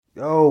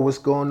Yo, what's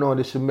going on?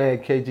 It's your man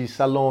KG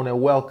Salon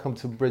and welcome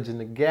to Bridging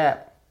the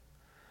Gap.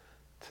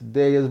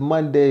 Today is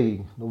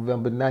Monday,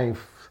 November 9th,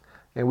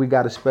 and we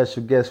got a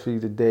special guest for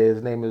you today.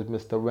 His name is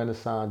Mr.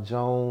 Renaissance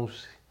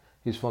Jones.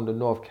 He's from the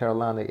North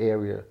Carolina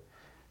area.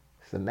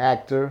 He's an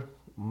actor,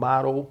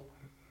 model,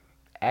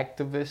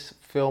 activist,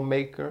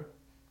 filmmaker,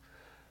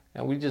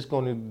 and we're just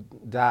going to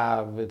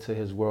dive into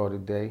his world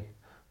today.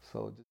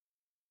 So,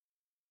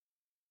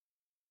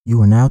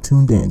 You are now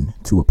tuned in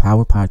to a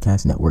Power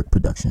Podcast Network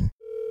production.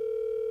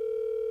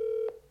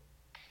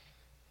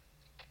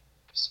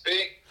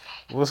 Speak.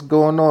 what's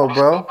going on,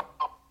 bro?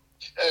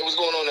 Hey, what's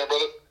going on there,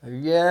 brother?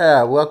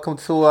 Yeah, welcome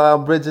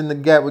to Bridging the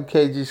Gap with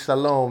KG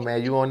Salon,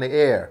 man. You on the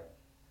air.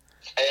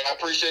 Hey, I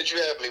appreciate you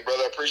having me,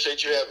 brother. I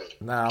appreciate you having me.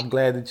 Nah, I'm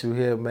glad that you're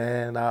here,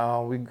 man.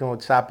 We're going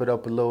to chop it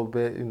up a little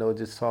bit,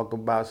 just talk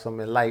about some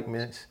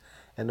enlightenments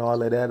and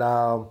all of that.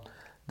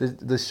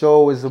 The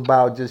show is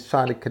about just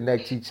trying to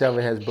connect each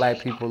other as black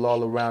people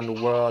all around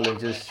the world and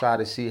just try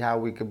to see how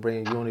we can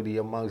bring unity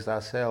amongst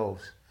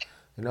ourselves,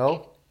 you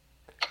know?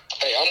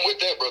 Hey, I'm with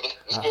that, brother.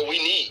 That's what we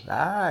need. All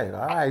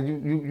right.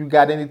 You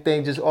got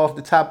anything just off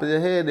the top of your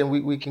head, and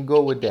we can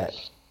go with that.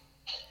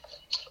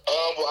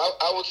 Well,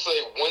 I would say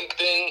one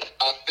thing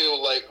I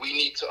feel like we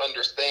need to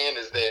understand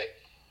is that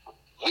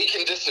we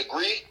can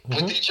disagree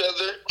with each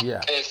other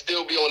and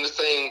still be on the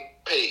same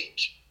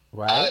page.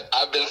 Right.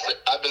 I've been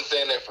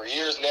saying that for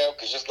years now,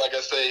 because just like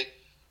I say,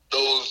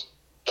 those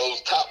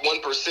top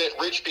 1%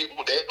 rich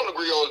people, they don't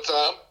agree all the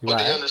time, but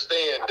they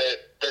understand that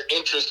their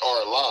interests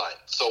are aligned.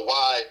 So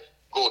why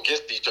go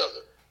against each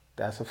other?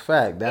 That's a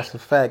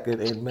fact.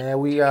 And man,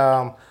 we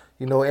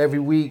every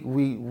week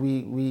we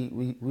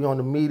on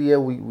the media,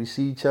 we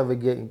see each other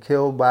getting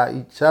killed by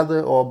each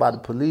other or by the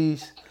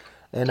police.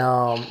 And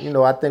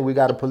I think we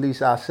got to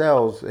police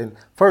ourselves. And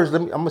first,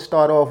 I'm gonna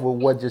start off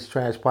with what just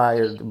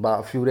transpired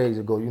about a few days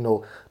ago.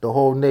 The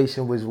whole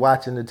nation was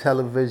watching the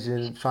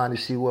television, trying to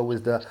see what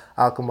was the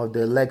outcome of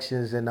the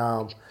elections, and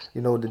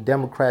the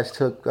Democrats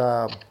took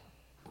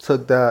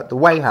the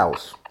White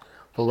House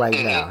for right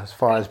now as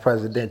far as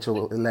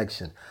presidential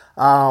election.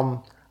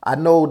 I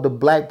know the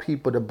black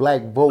people, the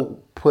black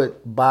vote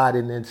put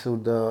Biden into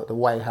the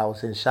White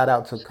House, and shout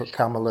out to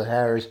Kamala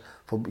Harris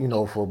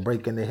for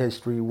breaking the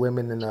history,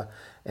 women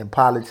in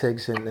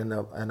politics and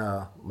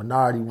a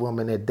minority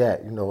woman at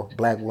that,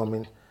 black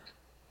woman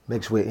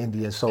mixed with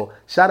Indian. So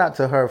shout out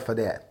to her for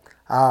that.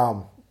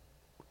 Are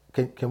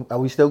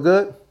we still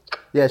good?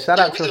 Yeah, shout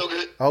out to. Still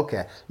good.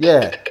 Okay,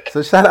 yeah.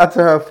 So shout out to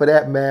her for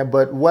that, man.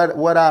 But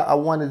what I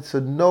wanted to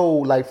know,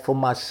 like for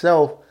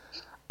myself,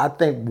 I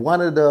think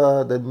one of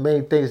the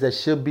main things that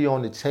should be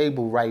on the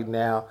table right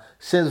now,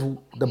 since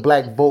the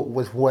black vote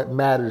was what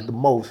matters the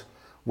most,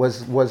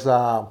 was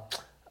the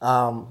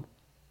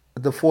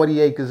 40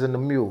 acres and the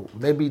mule.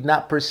 Maybe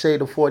not per se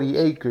the 40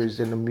 acres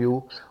and the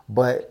mule,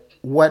 but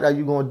what are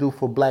you going to do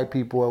for black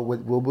people?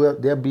 Will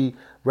there be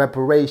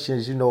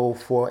reparations,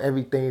 for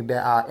everything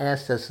that our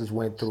ancestors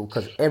went through?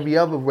 Because every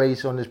other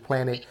race on this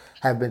planet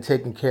have been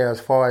taken care of,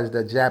 as far as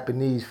the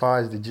Japanese, as far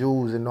as the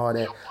Jews and all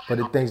that, for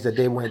the things that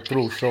they went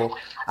through. So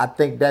I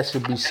think that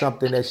should be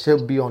something that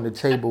should be on the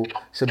table,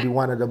 should be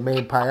one of the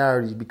main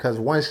priorities, because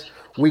once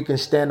we can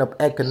stand up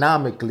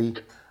economically,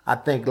 I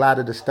think a lot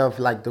of the stuff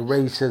like the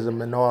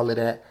racism and all of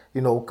that,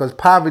 because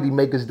poverty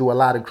makes us do a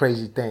lot of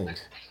crazy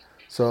things.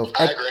 So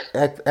I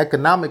agree.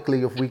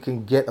 Economically, if we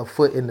can get a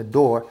foot in the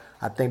door,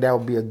 I think that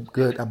would be a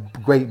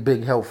great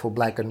big help for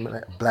black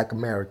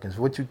Americans.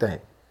 What you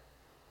think?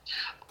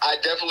 I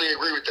definitely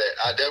agree with that.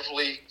 I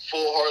definitely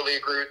full-heartedly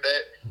agree with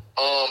that.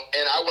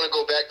 And I want to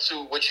go back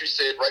to what you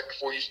said right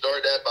before you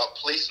started that about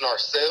policing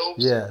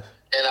ourselves. Yes.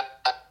 And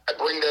I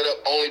bring that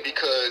up only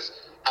because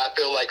I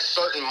feel like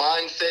certain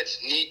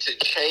mindsets need to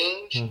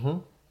change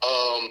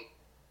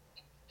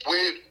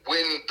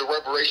when the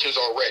reparations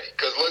are ready.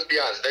 Because let's be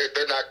honest,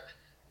 they're not.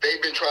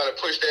 They've been trying to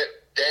push that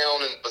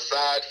down and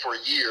beside for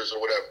years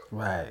or whatever.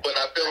 Right. But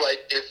I feel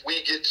like if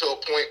we get to a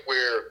point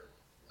where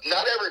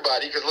not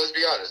everybody, because let's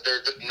be honest,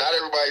 not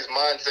everybody's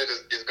mindset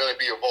is going to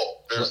be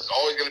evolved. There's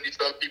always going to be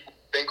some people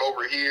who think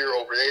over here,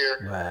 over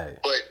there. Right.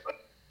 But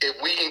if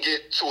we can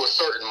get to a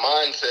certain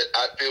mindset,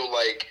 I feel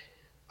like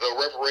the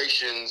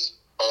reparations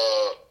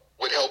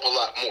would help a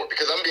lot more.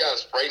 Because I'm going to be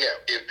honest, right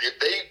now, if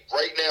they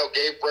right now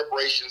gave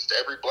reparations to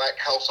every black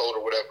household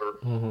or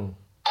whatever,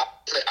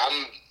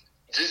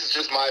 this is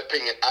just my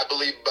opinion. I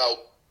believe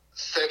about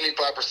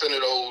 75%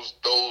 of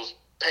those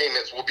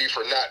payments will be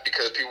for naught,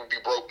 because people will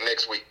be broke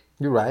next week.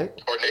 You're right.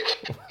 Or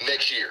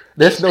next year.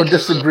 There's no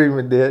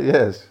disagreement there.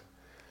 Yes.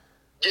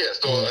 Yeah.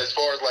 So as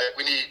far as like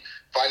we need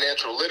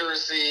financial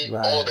literacy,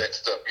 all that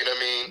stuff. You know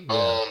what I mean?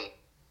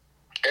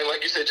 Yeah. And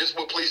like you said, just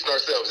with policing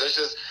ourselves. That's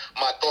just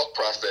my thought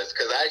process.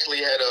 Because I actually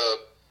had a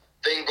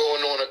thing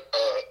going on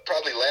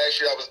probably last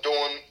year. I was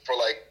doing for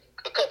like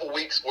a couple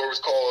weeks where it was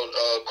called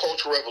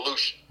Cultural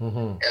Revolution.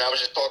 And I was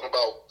just talking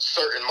about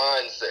certain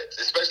mindsets,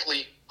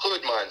 especially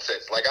hood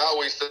mindsets. Like I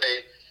always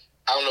say,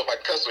 I don't know if I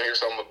cuss on here,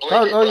 so I'm going to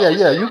blink it.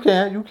 Yeah,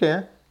 you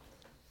can.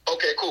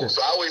 Okay, cool. Yeah.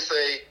 So I always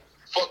say,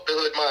 fuck the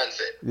hood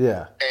mindset.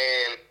 Yeah.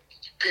 And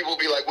people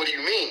be like, what do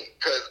you mean?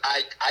 Because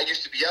I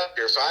used to be out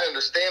there, so I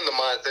understand the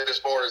mindset as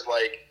far as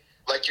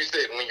like you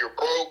said, when you're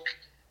broke,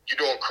 you're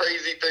doing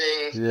crazy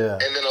things,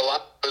 and then a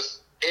lot of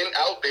us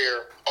out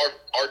there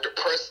are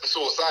depressed and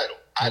suicidal.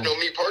 I know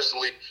me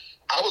personally,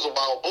 I was a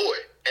wild boy,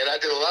 and I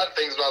did a lot of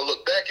things. When I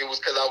look back, it was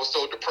because I was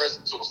so depressed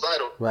and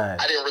suicidal. Right.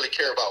 I didn't really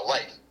care about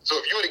life. So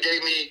if you would have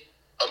gave me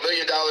 $1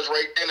 million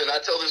right then, and I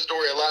tell this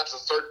story a lot to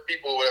certain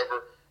people or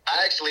whatever,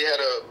 I actually had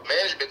a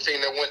management team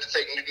that wanted to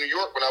take me to New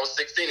York when I was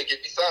 16 and get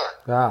me signed.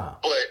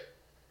 But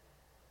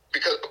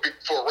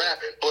for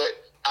rapping, but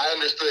I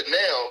understood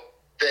now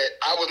that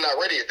I was not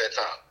ready at that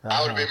time.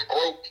 I would have been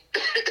broke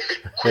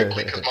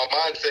quickly because my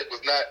mindset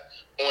was not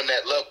on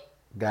that level.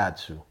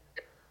 Got you.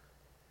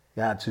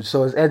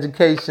 So it's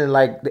education,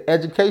 like the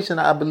education,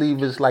 I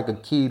believe, is like a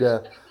key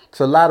to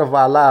a lot of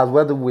our lives,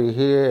 whether we're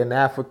here in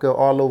Africa,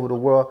 all over the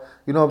world.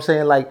 You know what I'm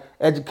saying? Like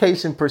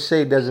education per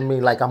se doesn't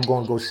mean like I'm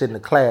going to go sit in a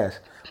class,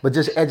 but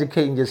just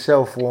educating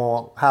yourself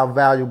on how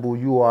valuable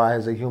you are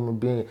as a human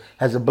being,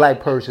 as a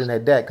black person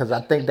at that, because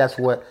I think that's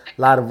what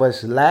a lot of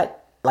us lack.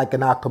 Like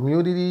in our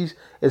communities,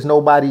 is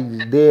nobody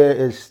there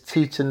is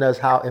teaching us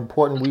how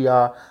important we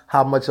are,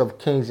 how much of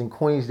kings and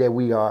queens that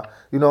we are.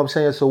 You know what I'm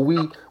saying? So we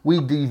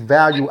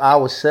devalue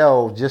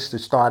ourselves just to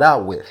start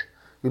out with.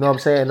 You know what I'm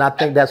saying? And I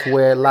think that's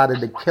where a lot of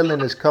the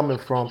killing is coming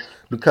from,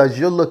 because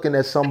you're looking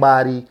at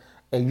somebody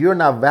and you're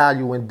not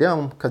valuing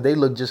them because they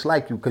look just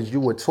like you, because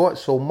you were taught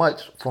so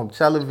much from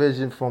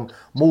television, from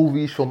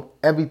movies, from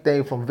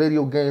everything, from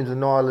video games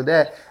and all of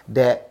that,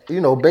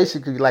 you know,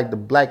 basically like the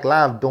black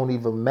lives don't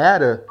even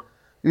matter,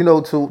 you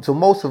know, to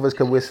most of us,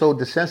 because we're so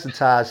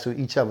desensitized to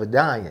each other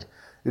dying.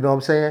 You know what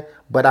I'm saying?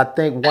 But I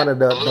think one of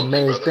the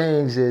main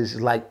things is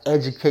like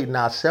educating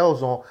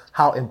ourselves on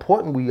how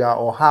important we are,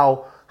 or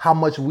how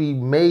much we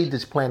made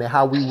this planet,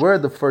 how we were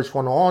the first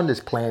one on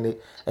this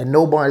planet, and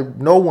no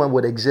one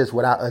would exist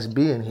without us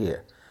being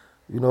here.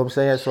 You know what I'm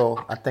saying?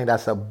 So I think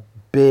that's a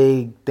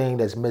big thing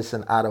that's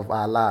missing out of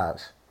our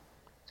lives.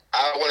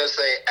 I want to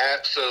say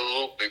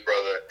absolutely,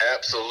 brother.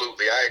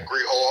 Absolutely. I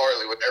agree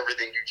wholeheartedly with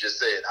everything you just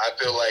said.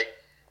 I feel like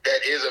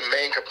that is a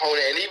main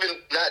component, and even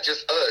not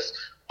just us,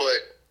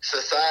 but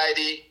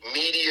society,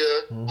 media,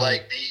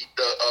 like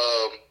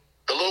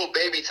the little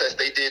baby test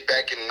they did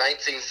back in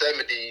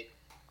 1970,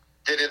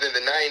 did it in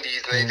the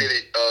 90s, and they did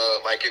it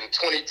like in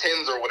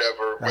 2010s or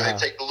whatever, where they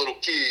take the little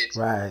kids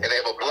and they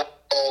have a black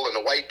doll and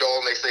a white doll,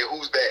 and they say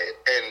who's bad,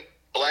 and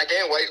black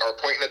and white are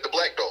pointing at the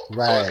black doll.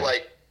 So it's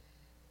like,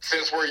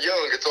 since we're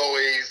young, it's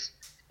always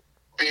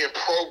being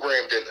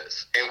programmed in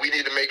us, and we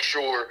need to make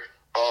sure.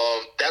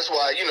 That's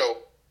why, you know,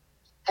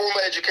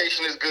 formal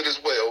education is good as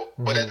well,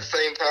 but at the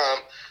same time,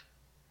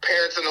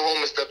 parents in the home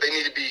and stuff, they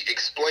need to be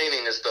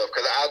explaining this stuff.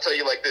 Because I'll tell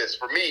you like this,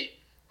 for me,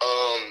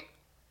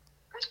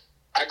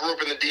 I grew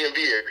up in the DMV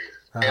area,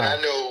 and I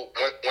know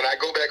when I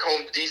go back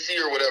home to DC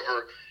or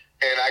whatever,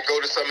 and I go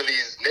to some of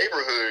these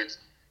neighborhoods,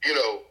 you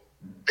know,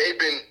 they've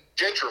been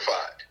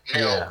gentrified.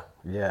 Now,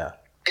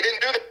 they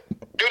didn't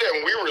do that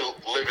when we were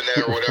living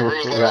there or whatever.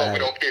 It was like, oh, we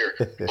don't care.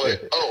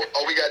 But,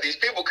 we got these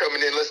people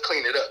coming in, let's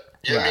clean it up.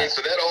 You know what I mean?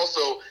 So that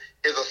also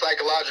is a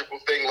psychological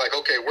thing, like,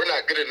 okay, we're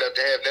not good enough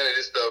to have none of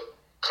this stuff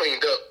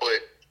cleaned up, but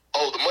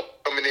the money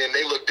coming in,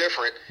 they look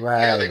different.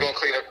 Now they're gonna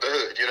clean up the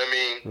hood. You know what I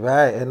mean?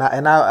 Right,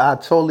 and I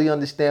totally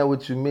understand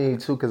what you mean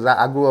too, because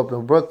I grew up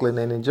in Brooklyn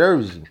and in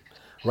Jersey,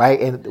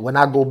 right? And when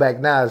I go back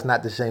now, it's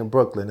not the same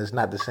Brooklyn, it's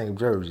not the same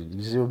Jersey.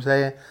 You see what I'm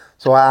saying?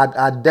 So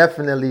I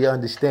definitely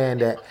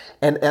understand that.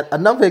 And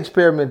another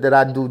experiment that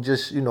I do,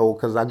 just, you know,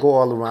 because I go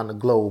all around the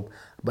globe,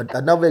 but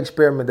another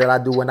experiment that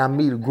I do when I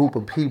meet a group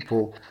of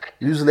people,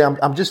 usually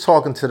I'm just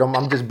talking to them,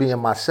 I'm just being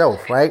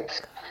myself, right?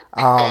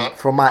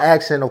 From my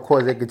accent, of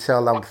course, they could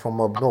tell I'm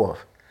from up north.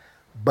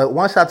 But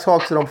once I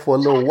talk to them for a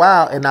little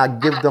while and I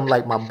give them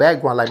like my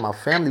background, like my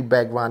family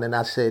background, and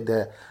I say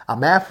that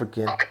I'm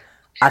African,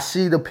 I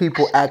see the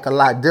people act a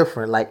lot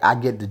different. Like I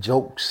get the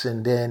jokes,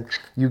 and then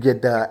you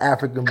get the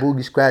African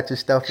booty scratcher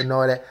stuff and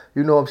all that.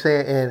 You know what I'm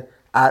saying? And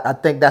I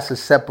think that's a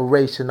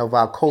separation of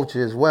our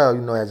culture as well,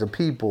 you know, as a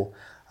people.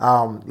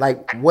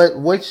 Like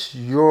what's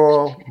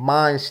your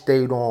mind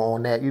state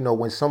on that? You know,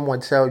 when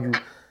someone tell you,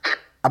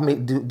 I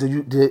mean,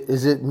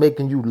 is it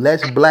making you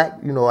less black?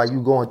 You know, are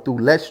you going through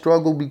less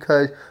struggle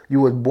because you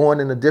were born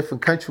in a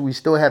different country? We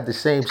still have the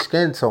same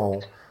skin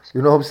tone.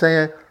 You know what I'm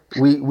saying?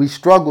 We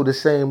struggle the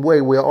same way.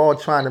 We're all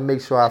trying to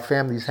make sure our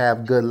families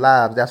have good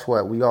lives. That's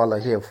what we all are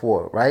here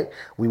for, right?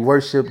 We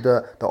worship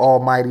the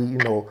Almighty, you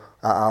know,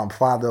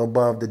 Father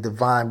above, the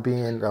divine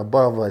being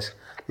above us.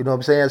 You know what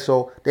I'm saying?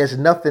 So there's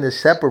nothing that's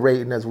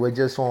separating us. We're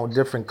just on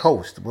different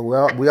coasts, but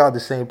we are the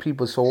same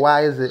people. So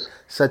why is it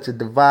such a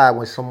divide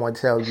when someone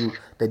tells you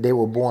that they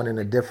were born in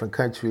a different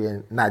country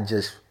and not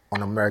just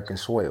on American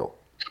soil?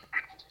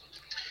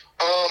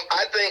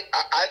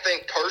 I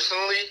think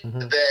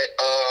personally that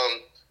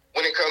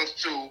when it comes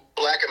to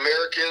Black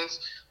Americans,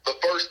 the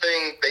first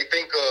thing they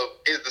think of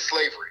is the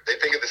slavery. They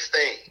think of the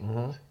stain,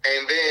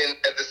 and then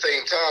at the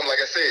same time, like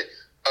I said,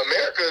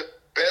 America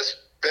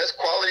best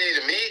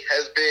quality to me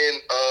has been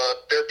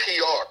their PR.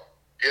 You know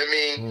what I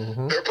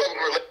mean? Their public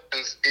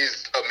relations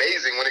is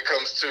amazing.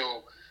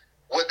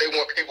 what they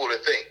want people to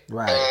think.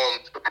 Right.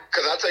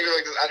 Because I'll tell you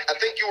like this, I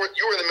think you were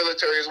in the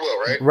military as well,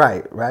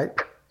 right? Right.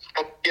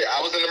 Yeah,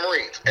 I was in the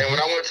Marines, and when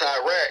I went to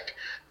Iraq,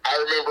 I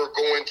remember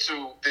going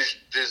to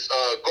this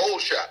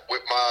gold shop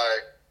with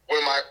one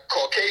of my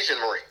Caucasian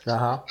Marines.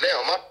 Uh-huh. Now,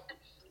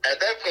 at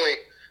that point,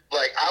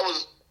 like I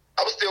was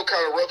still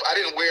kind of rough. I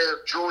didn't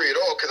wear jewelry at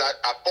all because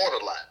I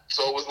fought a lot,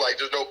 so it was like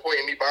there's no point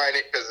in me buying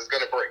it because it's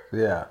gonna break.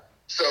 Yeah.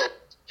 So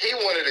he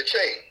wanted a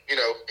chain. You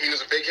know, he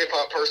was a big hip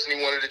hop person.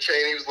 He wanted a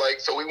chain. He was like,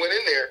 so we went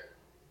in there.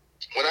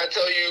 When I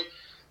tell you,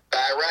 the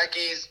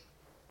Iraqis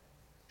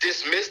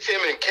dismissed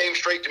him and came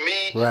straight to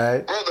me.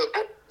 Right. Brother,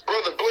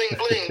 bling,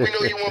 bling. We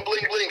know you want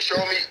bling, bling.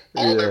 Show me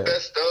all their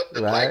best stuff,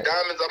 the black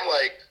diamonds. I'm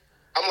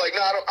like,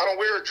 nah, I don't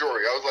wear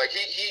jewelry. I was like,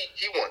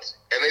 he wants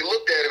it. And they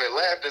looked at him and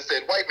laughed and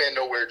said, white man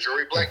don't wear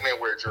jewelry, black man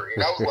wear jewelry.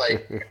 And I was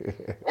like,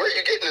 where are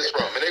you getting this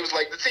from? And they was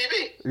like, the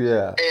TV.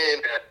 Yeah.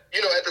 And,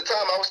 you know, at the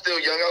time I was still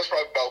young. I was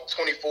probably about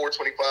 24,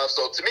 25.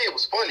 So to me it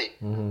was funny.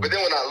 Mm-hmm. But then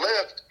when I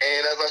left,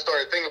 and as I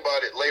started thinking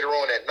about it later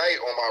on at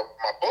night on my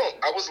bunk,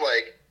 I was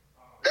like,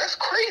 that's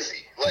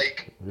crazy.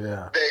 Like,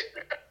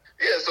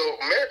 so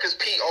America's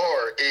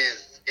PR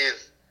is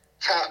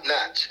top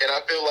notch, and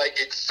I feel like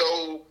it's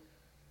so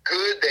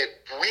good that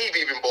we've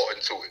even bought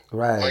into it.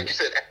 Right. Like you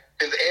said,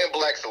 Africans and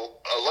blacks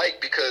alike,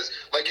 because,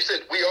 like you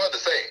said, we are the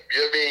same. You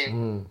know what I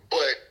mean?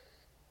 But,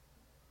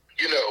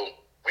 you know,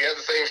 we have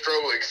the same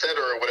struggle, et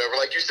cetera, or whatever.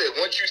 Like you said,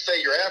 once you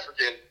say you're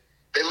African,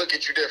 they look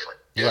at you different.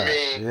 You know what I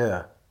mean?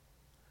 Yeah.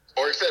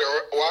 Or et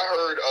cetera. Or I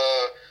heard,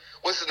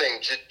 what's his name?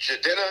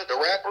 Jadena, the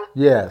rapper?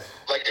 Yes.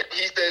 Like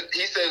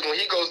he says when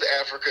he goes to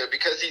Africa,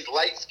 because he's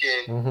light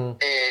skinned and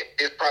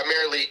is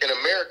primarily in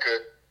America,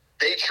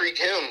 they treat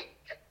him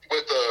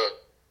with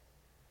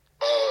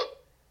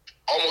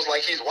almost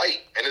like he's white,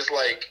 and it's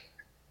like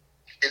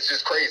it's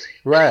just crazy.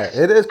 Right.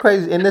 It is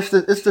crazy, and it's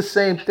the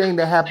same thing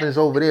that happens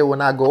over there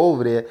when I go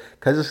over there,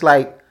 because it's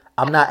like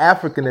I'm not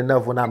African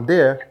enough when I'm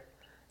there.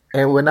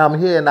 And when I'm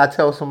here and I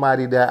tell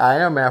somebody that I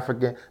am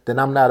African, then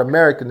I'm not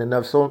American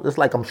enough. So it's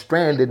like I'm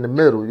stranded in the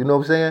middle. You know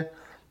what I'm saying?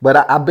 But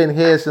I've been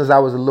here since I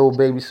was a little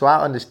baby, so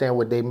I understand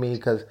what they mean,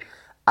 because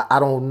I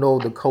don't know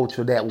the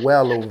culture that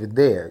well over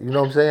there. You know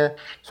what I'm saying?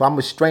 So I'm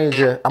a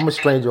stranger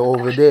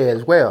over there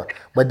as well.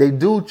 But they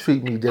do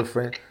treat me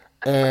different.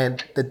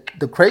 And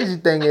the crazy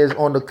thing is,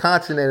 on the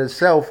continent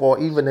itself, or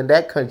even in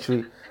that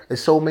country,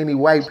 there's so many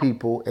white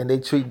people, and they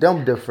treat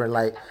them different.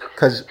 Like,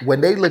 because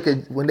when they look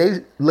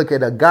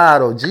at a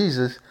God or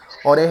Jesus,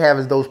 all they have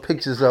is those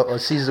pictures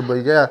of Caesar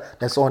Borgia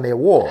that's on their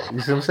wall. You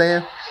see what I'm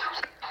saying?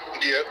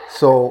 Yep.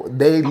 So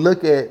they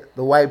look at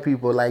the white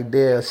people like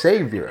they're a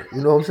savior.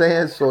 You know what I'm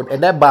saying? So,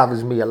 and that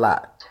bothers me a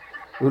lot.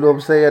 You know what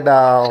I'm saying?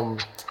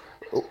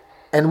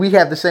 And we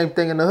have the same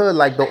thing in the hood,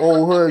 like the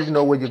old hood, you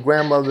know, where your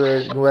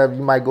grandmother, whoever,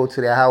 you might go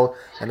to their house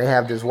and they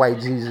have this white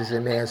Jesus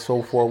in there and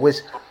so forth, which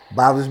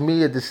bothers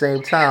me at the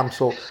same time.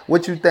 So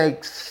what you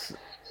think?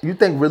 You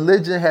think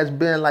religion has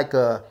been like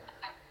a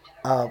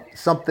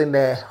something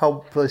that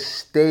helped us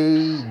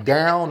stay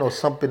down, or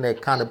something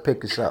that kind of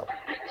pick us up?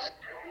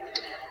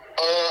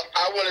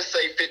 I want to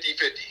say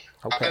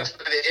 50-50. Okay.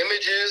 The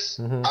images.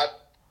 I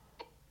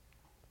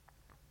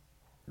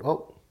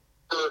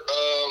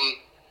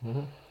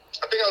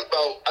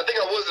think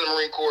I was in the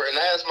Marine Corps, and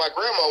I asked my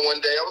grandma one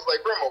day. I was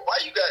like, Grandma,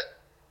 why you got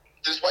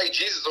this white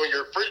Jesus on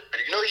your refrigerator?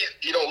 You know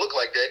he don't look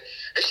like that.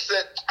 And she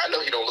said, I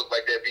know he don't look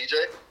like that, BJ.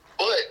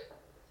 But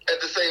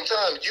at the same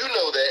time, you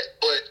know that.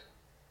 But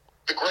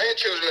the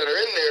grandchildren that are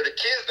in there, the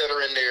kids that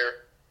are in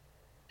there,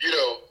 you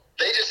know,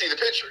 they just see the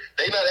picture.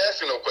 They not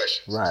asking no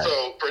questions. Right.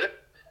 So for them,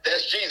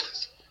 that's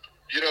Jesus.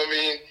 You know what I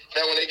mean?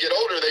 Now, when they get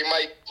older, they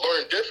might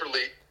learn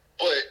differently.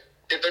 But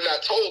if they're not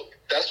told,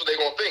 that's what they're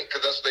going to think,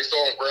 because that's what they saw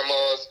in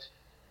Grandma's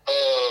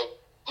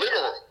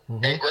living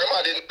room. And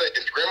Grandma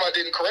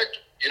didn't correct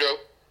her, you know?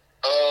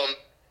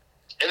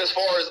 And as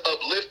far as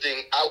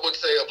uplifting, I would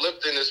say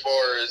uplifting as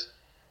far as,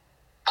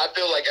 I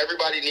feel like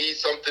everybody needs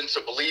something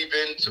to believe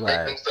in, to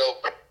make themselves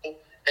comfortable.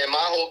 And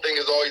my whole thing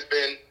has always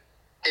been,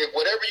 if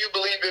whatever you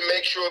believe in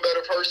makes you a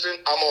better person,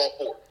 I'm all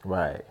for it.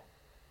 Right.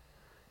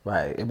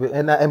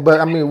 But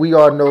I mean, we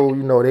all know,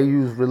 you know, they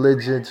use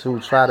religion to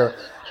try to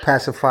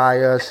pacify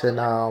us and,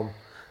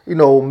 you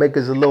know, make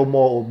us a little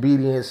more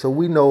obedient. So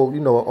we know, you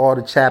know, all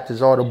the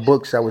chapters, all the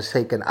books that was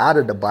taken out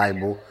of the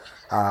Bible,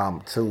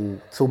 to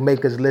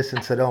make us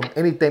listen to them.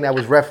 Anything that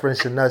was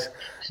referencing us,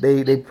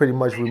 they pretty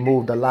much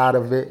removed a lot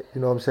of it.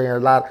 You know what I'm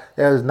saying?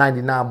 There was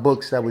 99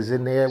 books that was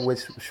in there,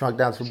 which shrunk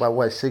down to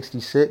about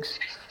 66.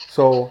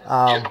 So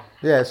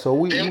so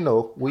we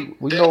know.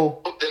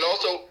 Then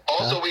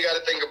also we got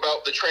to think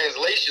about the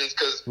translations,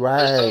 because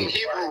there's some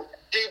Hebrew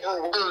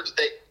words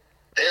that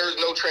there's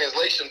no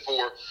translation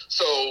for.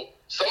 So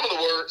some of the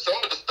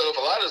stuff,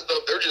 a lot of the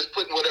stuff, they're just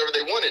putting whatever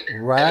they want in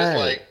there. Right. And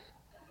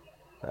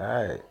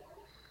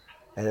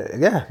it's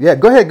like, yeah.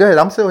 Go ahead.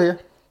 I'm still here.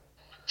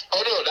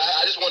 Oh no,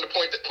 I just wanted to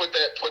put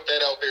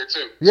that out there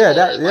too. Yeah,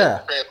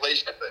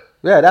 translation thing.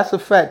 Yeah, that's a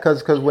fact.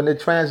 Cause when it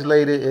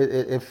translated,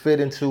 it fit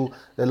into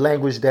the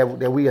language that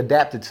we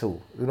adapted to.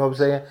 You know what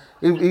I'm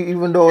saying?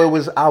 Even though it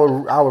was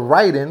our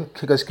writing,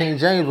 because King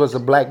James was a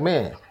black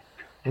man.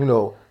 You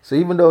know, so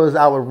even though it was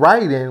our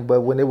writing,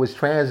 but when it was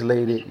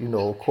translated, you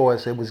know, of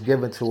course, it was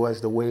given to us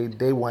the way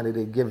they wanted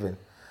it given.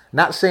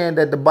 Not saying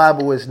that the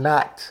Bible is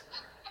not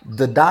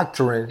the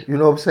doctrine, you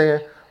know what I'm saying?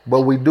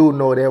 But we do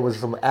know there was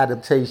some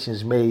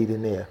adaptations made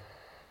in there,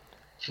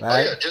 Oh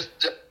right?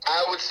 yeah,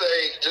 I would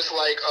say just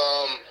like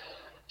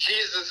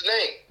Jesus'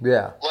 name.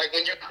 Yeah. Like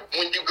when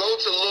you go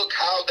to look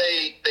how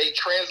they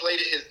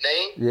translated his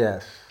name,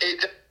 Yes.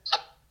 it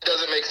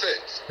doesn't make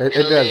sense. It,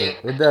 You it know what I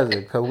doesn't. mean? It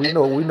doesn't. Cause we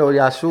know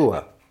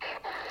Yahshua.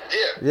 Yeah.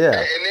 Yeah.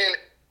 And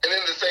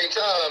then at the same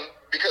time,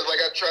 because like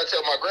I tried to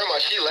tell my grandma,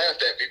 she laughed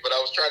at me, but I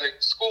was trying to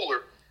school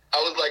her. I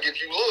was like, if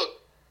you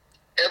look,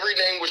 every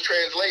name was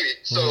translated.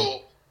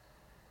 So,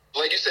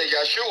 like you said,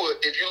 Yahshua,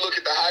 if you look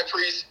at the high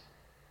priest,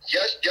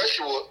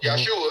 Yeshua,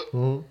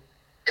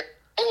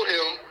 told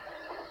him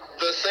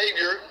the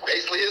Savior,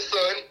 basically his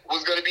son,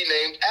 was going to be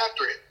named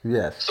after him.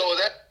 Yes. So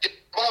that the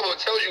Bible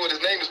tells you what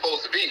his name is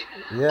supposed to be.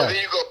 Yeah. But then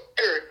you go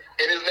here,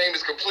 and his name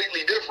is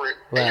completely different.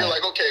 Right. And you're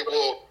like, okay,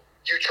 well,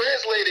 you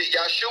translated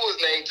Yahshua's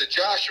name to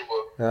Joshua.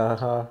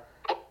 Uh-huh.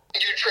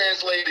 You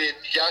translated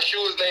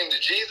Yahshua's name to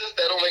Jesus.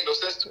 That don't make no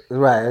sense to me.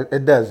 Right.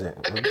 It doesn't.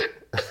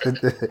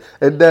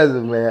 It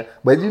doesn't, man.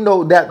 But you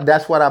know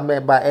that's what I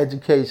meant by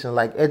education,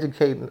 like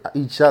educating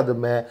each other,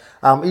 man.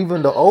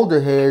 Even the older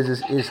heads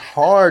is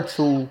hard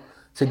to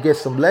get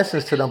some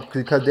lessons to them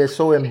because they're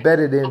so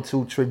embedded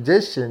into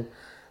tradition,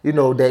 you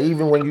know, that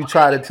even when you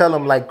try to tell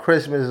them like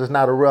Christmas is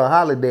not a real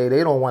holiday,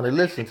 they don't want to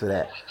listen to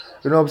that.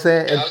 You know what I'm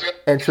saying?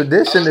 And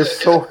tradition is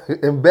so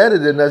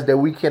embedded in us that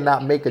we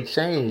cannot make a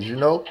change, you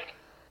know?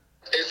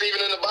 It's even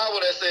in the Bible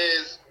that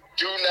says,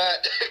 do not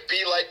be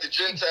like the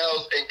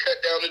Gentiles and cut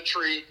down the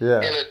tree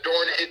Yeah. and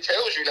adorn it. It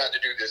tells you not to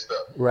do this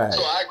stuff. Right.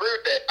 So I agree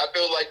with that. I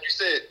feel like you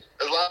said,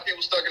 there's a lot of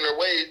people stuck in their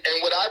ways.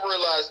 And what I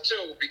realized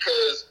too,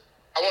 because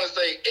I want to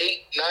say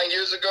 8-9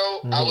 years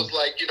ago, I was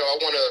like, you know, I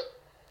want to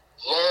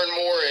learn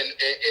more and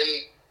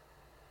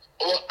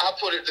well, I'll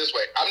put it this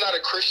way. I'm not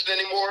a Christian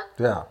anymore,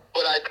 Yeah.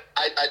 but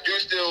I do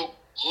still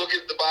look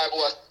at the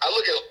Bible. I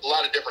look at a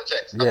lot of different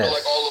texts. I Yes. feel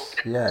like all of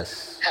them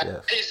Yes. have Yes.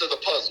 a piece of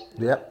the puzzle.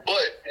 Yep.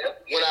 But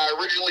when I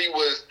originally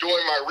was doing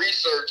my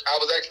research, I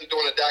was actually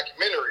doing a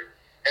documentary.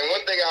 And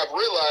one thing I've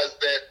realized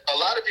that a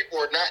lot of people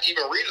are not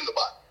even reading the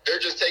Bible. They're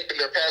just taking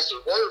their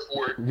pastor's word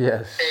for it.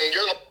 Yes. And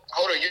you're like,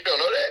 hold on, you don't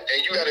know that.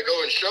 And you got to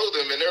go and show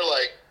them. And they're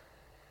like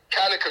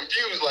kind of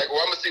confused, like, well,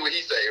 I'm going to see what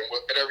he's saying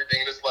and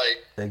everything. And it's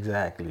like,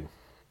 Exactly.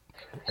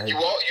 you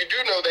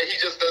do know that he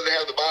just doesn't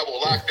have the Bible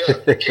locked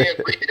up. You can't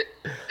read it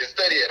and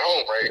study at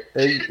home,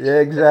 right? Yeah,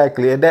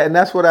 exactly, and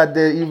that's what I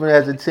did even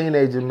as a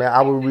teenager, man.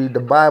 I would read the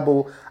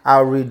Bible,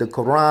 I would read the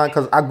Quran,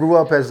 because I grew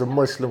up as a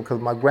Muslim because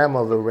my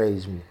grandmother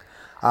raised me.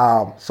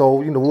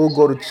 So, you know, we'll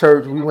go to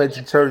church. We went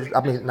to church.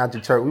 I mean, not to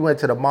church. We went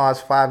to the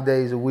mosque 5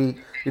 days a week.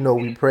 You know,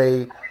 we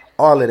prayed,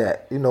 all of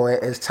that. You know,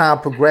 as time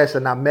progressed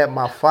and I met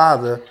my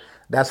father,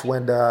 that's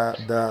when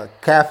the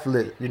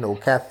Catholic, you know,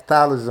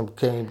 Catholicism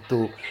came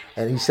through,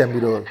 and he sent me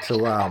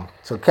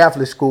to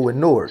Catholic school in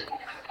Newark.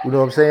 You know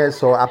what I'm saying?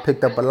 So I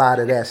picked up a lot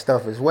of that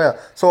stuff as well.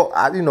 So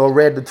I, you know,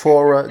 read the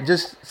Torah,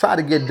 just try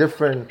to get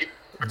different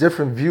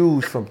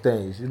views from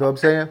things. You know what I'm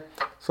saying?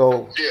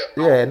 So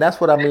yeah, and that's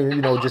what I mean.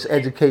 You know, just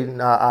educating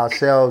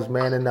ourselves,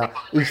 man, and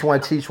each one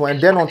teach one.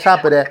 And then on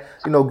top of that,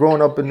 you know,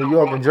 growing up in New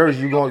York and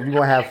Jersey, you're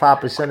gonna have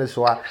 5%ers.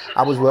 So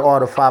I was with all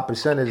the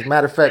 5%ers.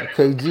 Matter of fact,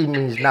 KG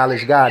means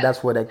knowledge God.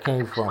 That's where that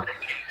came from.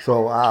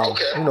 So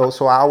you know,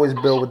 so I always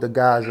build with the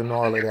guys and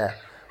all of that.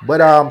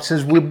 But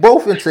since we're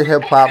both into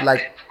hip hop,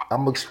 like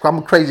I'm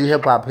a crazy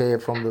hip hop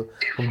head from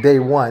day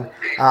one,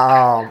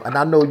 and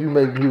I know you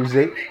make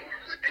music.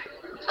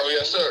 Oh,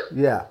 yes, sir.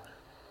 Yeah.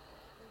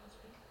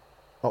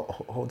 Oh,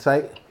 hold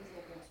tight.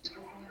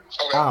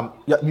 Okay.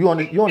 You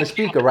on the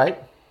speaker, right?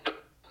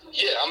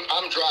 Yeah,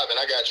 I'm driving.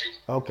 I got you.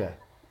 Okay.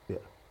 Yeah.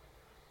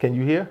 Can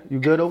you hear? You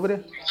good over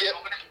there? Yep.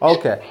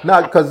 Okay.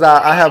 No, because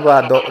I have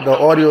the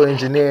audio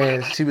engineer,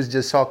 and she was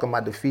just talking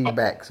about the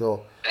feedback.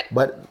 So,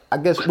 but I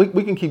guess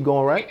we can keep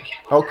going, right?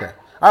 Okay.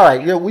 All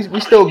right. Yeah, we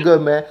still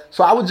good, man.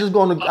 So I was just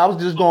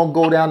gonna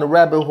go down the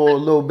rabbit hole a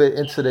little bit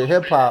into the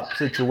hip hop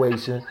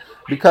situation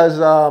because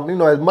you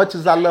know, as much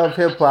as I love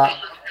hip hop,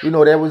 you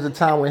know, there was a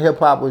time when hip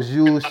hop was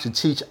used to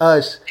teach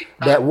us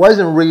that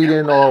wasn't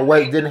reading or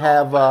didn't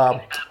have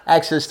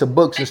access to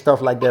books and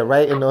stuff like that,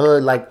 right? In the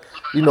hood, like,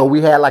 you know,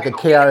 we had like a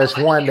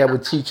KRS-One that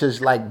would teach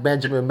us like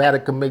Benjamin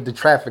Maddox make the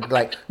traffic,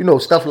 like, you know,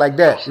 stuff like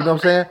that. You know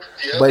what I'm saying?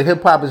 Yeah. But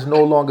hip hop is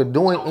no longer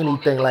doing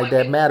anything like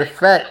that. Matter of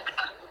fact,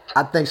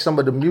 I think some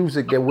of the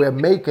music that we're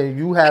making,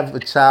 you have a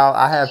child,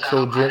 I have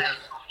children,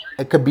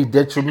 it could be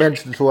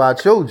detrimental to our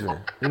children.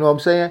 You know what I'm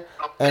saying?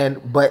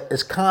 But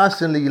it's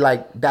constantly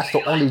like that's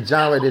the only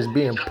genre that's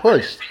being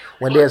pushed.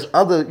 When there's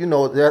other, you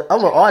know, there are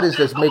other artists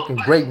that's making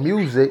great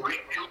music,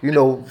 you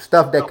know,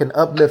 stuff that can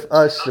uplift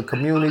us, the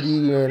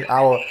community, and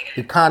our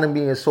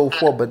economy and so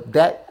forth. But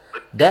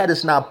that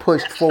is not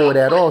pushed forward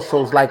at all.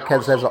 So it's like,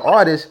 as an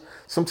artist,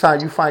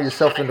 sometimes you find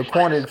yourself in the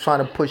corner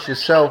trying to push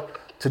yourself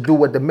to do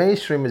what the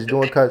mainstream is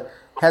doing, because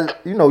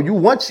you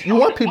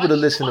want people to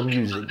listen to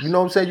music. You know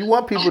what I'm saying? You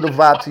want people to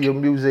vibe to your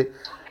music.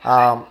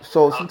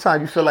 So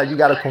sometimes you feel like you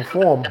got to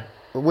conform.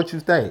 What you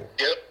think?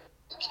 Yep,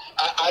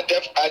 I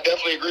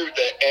definitely agree with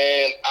that,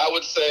 and I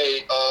would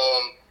say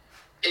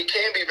it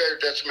can be very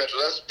detrimental.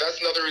 That's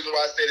another reason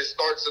why I said it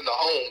starts in the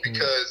home,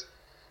 because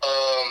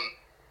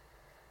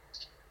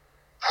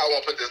how I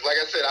want to put this? Like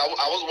I said, I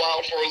was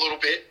wild for a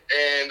little bit,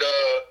 and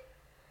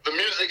the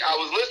music I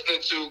was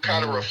listening to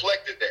kind of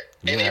reflected that.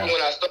 And even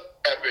when I started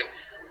rapping,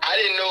 I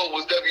didn't know it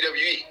was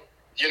WWE.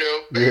 You know,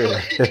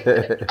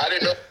 I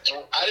didn't know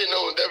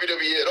it was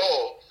WWE at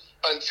all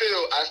until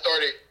I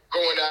started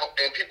going out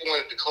and people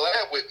wanted to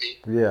collab with me.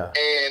 Yeah.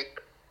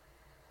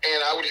 And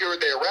I would hear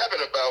what they were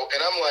rapping about, and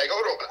I'm like,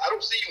 hold on, I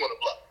don't see you on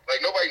the block. Like,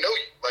 nobody know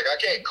you. Like, I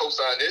can't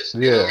co-sign this.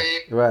 You know what I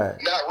mean? Right.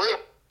 Not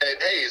real. And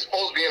hey, it's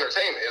supposed to be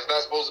entertainment. It's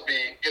not supposed to be,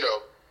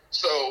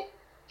 So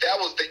that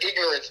was the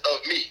ignorance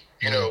of me,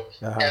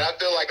 And I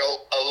feel like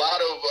a lot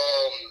of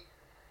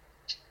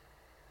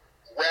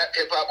rap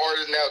hip hop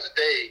artists now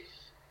today,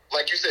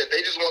 like you said,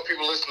 they just want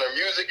people to listen to their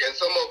music, and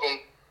some of them,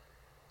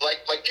 like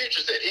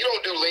Future said, he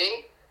don't do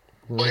lean,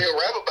 but he'll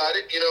rap about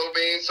it. You know what I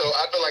mean? So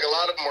I feel like a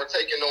lot of them are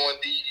taking on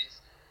these,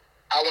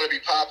 I want to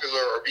be popular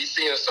or be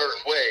seen a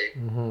certain way,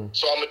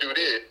 so I'm gonna do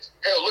this.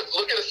 Hell,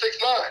 look at the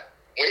 6ix9ine.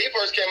 When he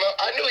first came out,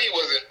 I knew he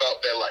wasn't about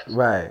that life.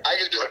 Right. I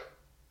could just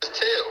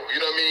tell, you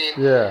know what I mean?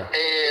 Yeah.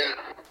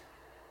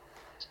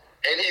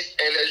 And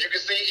as you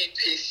can see,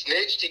 he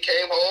snitched. He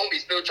came home.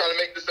 He's still trying to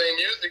make the same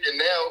music, and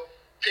now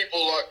people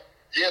are,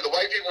 the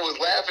white people was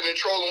laughing and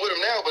trolling with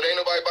him now, but ain't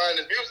nobody buying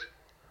his music.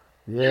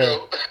 Yeah.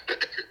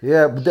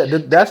 Yeah,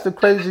 but that's the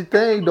crazy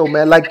thing though,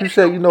 man. Like you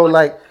said,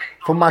 like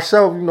for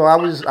myself,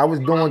 I was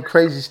doing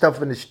crazy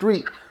stuff in the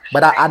street,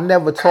 but I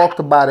never talked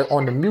about it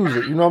on the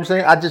music. You know what I'm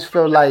saying? I just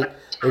felt like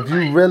if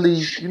you really,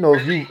 if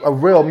you a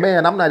real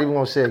man, I'm not even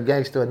gonna say a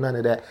gangster or none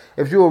of that.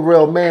 If you're a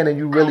real man and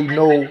you really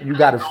know you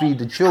got to feed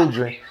the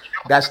children,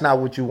 that's not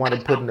what you want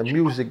to put in the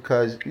music,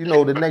 because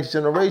the next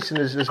generation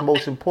is just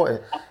most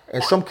important.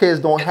 And some kids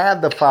don't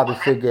have the father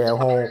figure at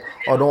home,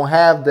 or don't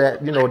have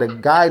that, the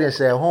guidance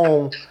at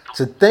home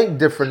to think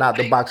different out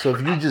the box. So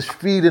if you just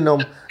feeding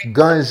them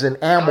guns and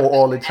ammo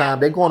all the time,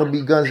 they're going to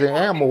be guns and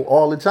ammo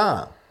all the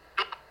time.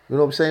 You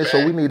know what I'm saying?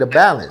 So we need a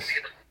balance.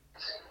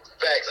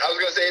 Facts. I was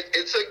going to say,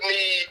 it took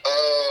me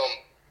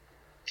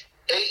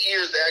 8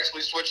 years to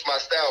actually switch my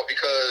style,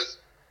 because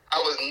I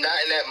was not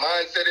in that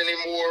mindset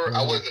anymore. I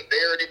wasn't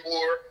there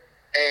anymore.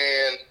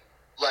 And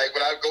like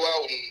when I go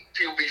out and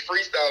people be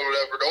freestyling or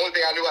whatever, the only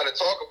thing I knew how to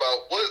talk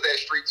about was that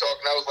street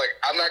talk. And I was like,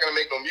 I'm not going to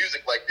make no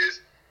music like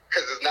this,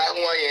 because it's not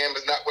who I am.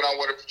 It's not what I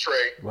want to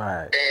portray.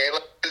 Right. And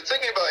it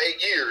took me about 8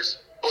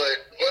 years.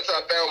 But once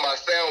I found my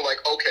sound, like,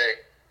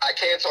 okay, I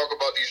can talk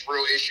about these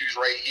real issues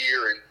right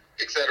here, and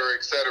et cetera,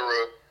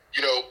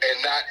 and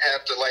not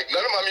have to, like,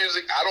 none of my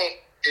music,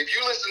 if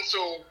you listen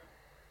to,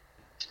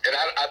 and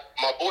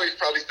my boy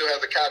probably still has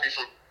a copy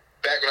from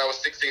back when I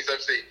was 16,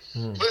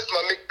 17. Listen to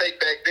my mixtape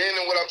back then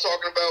and what I'm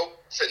talking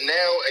about to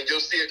now, and you'll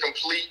see a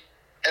complete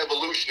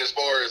evolution as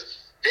far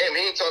as, damn,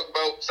 he ain't talk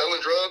about selling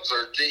drugs,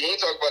 or he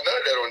ain't talk about none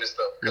of that on this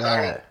stuff.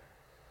 Because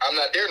I'm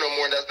not there no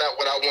more, and that's not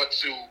what I want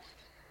to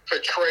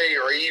portray,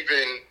 or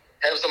even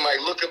have somebody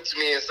look up to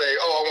me and say,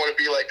 oh, I want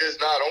to be like this.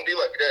 Nah, don't be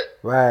like that.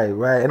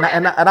 Right.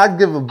 And I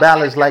give a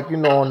balance, like,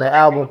 on the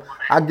album,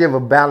 I give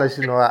a balance,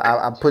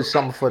 I put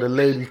something for the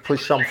ladies, put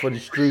something for the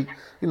street,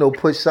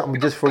 put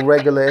something just for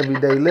regular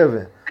everyday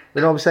living.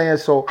 You know what I'm saying?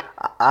 So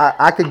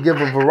I could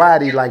give a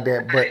variety like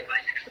that, but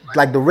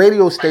like the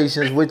radio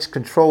stations, which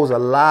controls a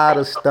lot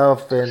of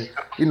stuff, and,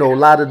 a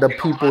lot of the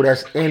people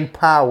that's in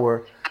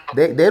power,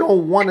 they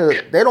don't want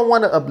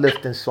to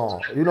uplifting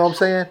song. You know what I'm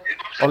saying?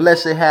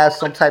 Unless it has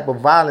some type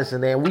of violence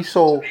in there. And we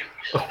so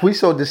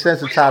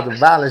desensitized to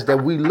violence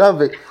that we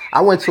love it.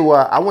 I went to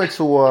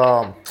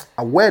a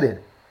wedding,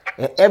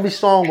 and every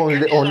song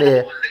on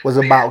there was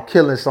about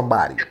killing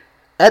somebody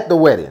at the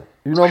wedding.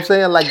 You know what I'm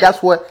saying? Like,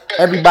 that's what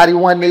everybody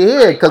wanted to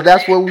hear, because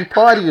that's what we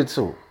partied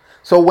to.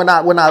 So when I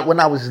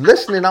was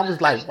listening, I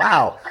was like,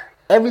 wow,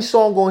 every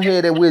song on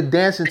here that we're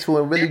dancing to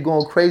and really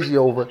going crazy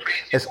over,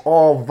 it's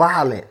all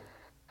violent.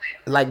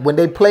 Like, when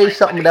they played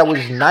something that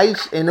was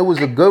nice and it was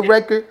a good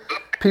record,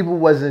 people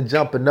wasn't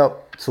jumping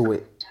up to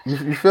it.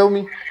 You feel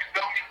me?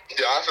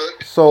 Yeah, I feel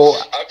it. So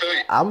I feel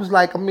you. I was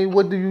like,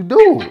 what do you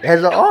do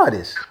as an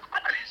artist?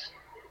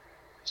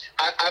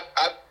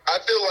 I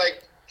feel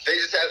like they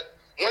just had,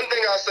 one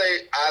thing I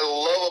say I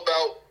love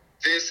about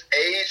this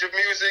age of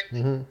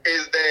music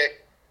is that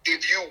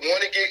if you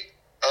want to get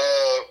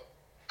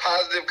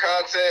positive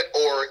content,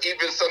 or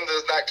even something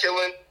that's not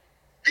killing,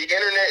 the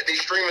internet,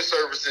 these streaming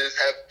services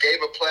have gave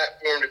a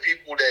platform to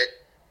people that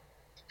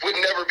would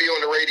never be on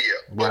the radio,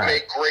 but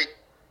make great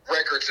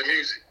records and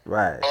music.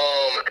 Right.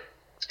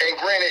 And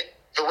granted,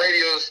 the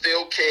radio is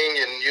still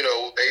king, and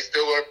they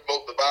still want to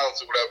promote the violence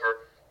or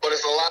whatever, but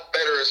it's a lot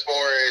better as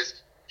far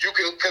as you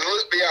can, because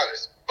let's be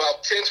honest,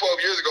 about 10,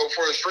 12 years ago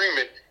before the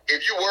streaming,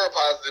 if you were a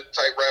positive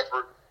type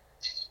rapper,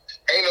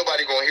 ain't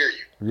nobody gonna hear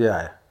you.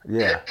 Yeah.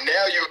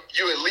 Now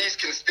you at least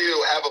can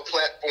still have a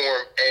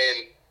platform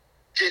and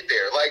get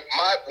there. Like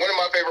one of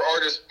my favorite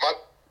artists,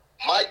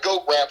 my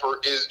GOAT rapper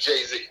is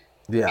Jay-Z.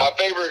 Yeah. My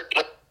favorite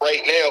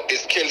right now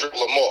is Kendrick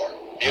Lamar.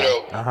 You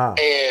know,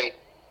 and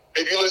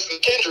if you listen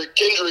to Kendrick,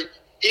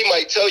 he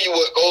might tell you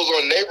what goes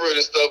on in the neighborhood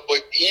and stuff,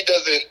 but he's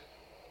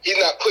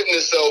not putting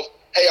himself,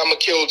 hey, I'm gonna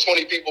kill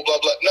 20 people, blah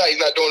blah. No, he's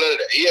not doing none of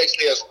that. He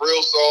actually has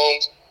real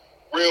songs,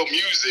 real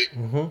music,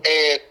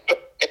 and I'll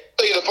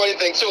tell you the funny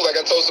thing too. Like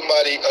I told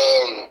somebody,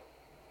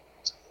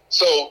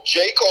 so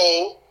J.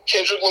 Cole,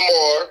 Kendrick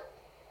Lamar,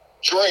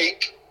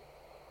 Drake.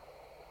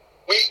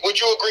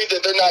 Would you agree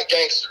that they're not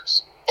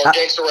gangsters or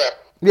gangster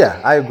rappers? Yeah,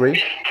 I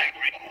agree.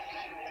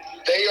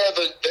 They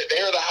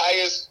are the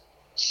highest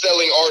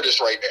selling artists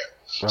right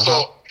now.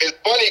 So it's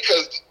funny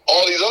because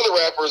all these other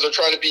rappers are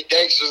trying to be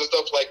gangsters and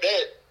stuff like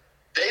that.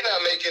 They're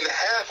not making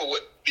half of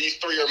what these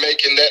three are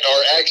making that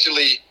are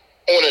actually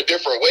on a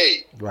different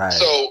wave. Right.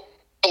 So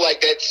like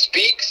that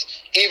speaks,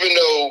 even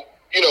though,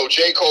 you know,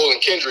 J. Cole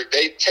and Kendrick,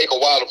 they take a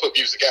while to put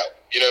music out.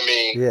 You know what I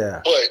mean?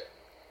 Yeah. But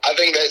I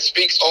think that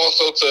speaks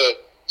also to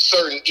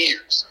certain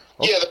ears.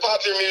 Yeah, the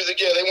popular music,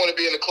 yeah, they want to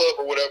be in the club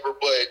or whatever,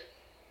 but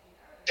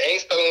they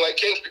ain't selling like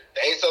Kendrick.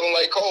 They ain't selling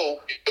like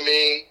Cole. You know what I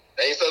mean?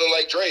 They ain't selling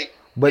like Drake.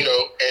 But, you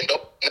know, and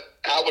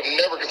I would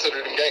never consider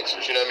them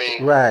gangsters. You know what I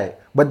mean? Right.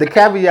 But the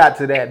caveat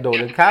to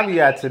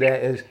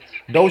that is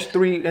those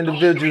three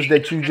individuals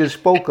that you just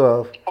spoke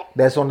of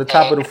that's on the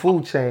top of the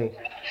food chain,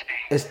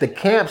 it's the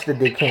camps that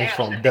they came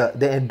from, the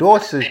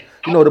endorsers,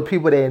 you know, the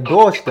people that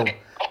endorse them.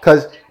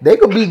 Because they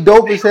could be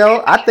dope as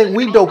hell. I think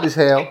we dope as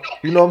hell.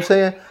 You know what I'm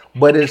saying?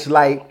 But it's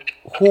like,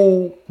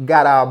 who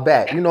got our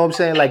back? You know what I'm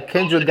saying? Like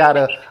Kendrick got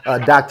a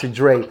Dr.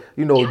 Dre.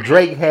 You know,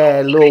 Drake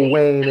had Lil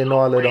Wayne and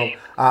all of them.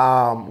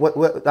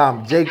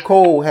 J.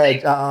 Cole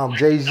had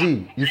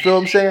Jay-Z. You feel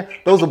what I'm saying?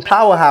 Those are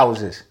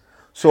powerhouses.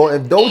 So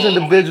if those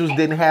individuals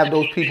didn't have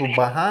those people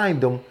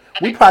behind them,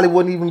 we probably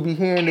wouldn't even be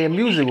hearing their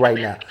music right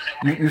now.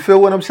 You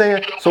feel what I'm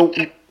saying? So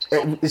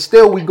it's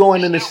still we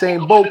going in the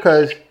same boat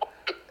because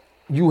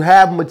you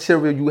have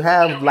material, you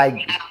have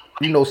like,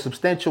 you know,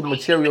 substantial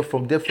material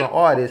from different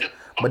artists,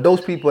 but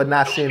those people are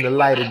not seeing the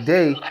light of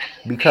day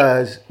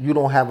because you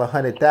don't have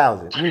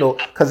 100,000. You know,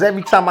 because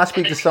every time I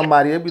speak to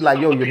somebody, they'll be like,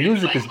 yo, your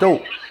music is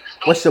dope.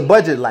 What's your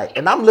budget like?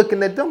 And I'm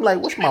looking at them like,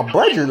 what's my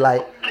budget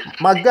like?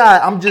 My guy,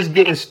 I'm just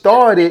getting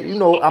started. You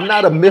know, I'm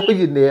not a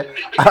millionaire.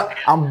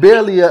 I'm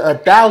barely a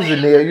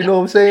thousandaire. You know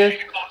what I'm saying?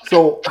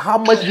 So how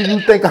much do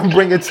you think I'm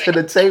bringing to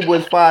the table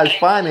as far as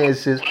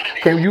finances?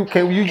 Can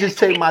you just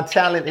take my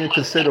talent in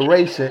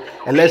consideration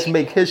and let's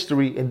make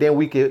history and then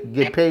we could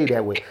get paid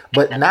that way?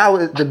 But now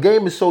the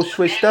game is so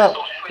switched up.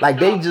 Like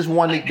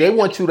they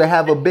want you to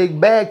have a big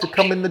bag to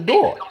come in the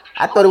door.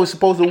 I thought it was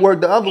supposed to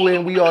work the other way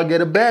and we all get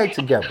a bag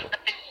together.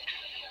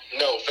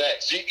 No,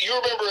 facts. You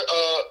remember,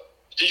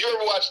 did you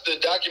ever watch the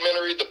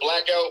documentary, The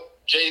Blackout,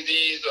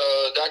 Jay-Z's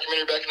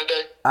documentary back in the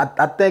day?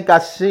 I think I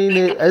seen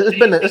it.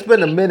 It's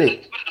been a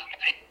minute.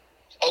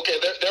 Okay,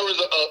 there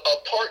was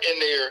a part in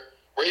there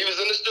where he was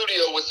in the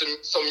studio with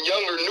some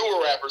younger,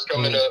 newer rappers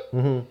coming up,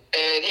 and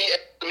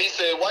he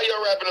said, why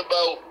y'all rapping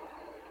about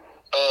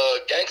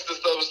gangster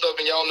stuff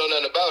and y'all know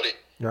nothing about it?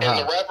 And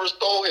the rappers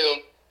told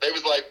him, they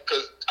was like,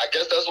 because I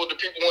guess that's what the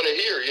people want to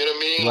hear, you know what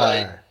I mean?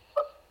 Right. Like,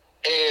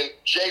 and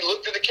Jay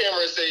looked at the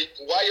camera and said,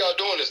 why y'all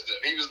doing this to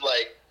them? He was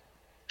like,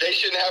 they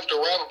shouldn't have to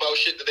rap about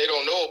shit that they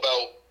don't know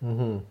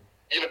about,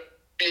 you know,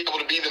 be able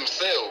to be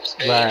themselves.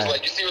 And he was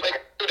like, you see what they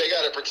do? They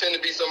got to pretend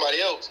to be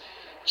somebody else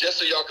just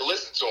so y'all can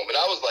listen to them. And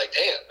I was like,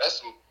 damn,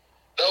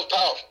 that was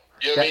powerful.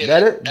 You know what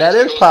I mean? That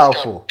is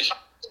powerful.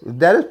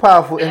 That is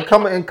powerful. And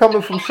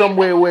coming from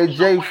somewhere where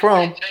Jay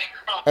from,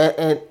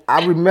 and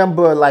I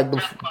remember like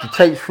the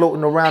tapes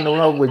floating around the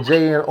road with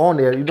Jay on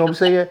there. You know what I'm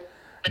saying?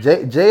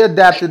 Jay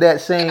adapted that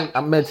same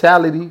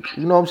mentality.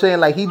 You know what I'm saying?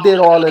 Like he did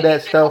all of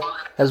that stuff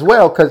as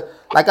well. Cause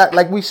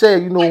like we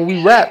said, you know, when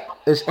we rap,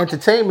 it's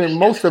entertainment.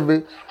 Most of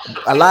it,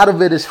 a lot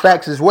of it is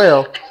facts as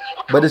well,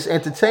 but it's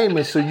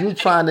entertainment. So you're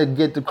trying to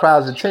get the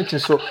crowd's attention.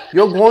 So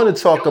you're going to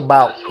talk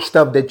about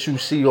stuff that you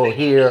see or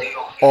hear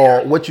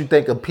or what you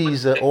think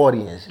appease the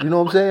audience. You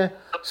know what I'm saying?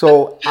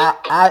 So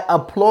I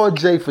applaud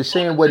Jay for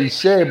saying what he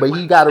said, but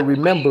he got to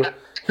remember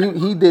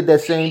he did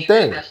that same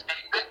thing.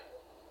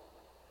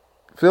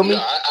 Feel me?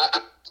 No,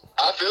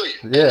 I feel you.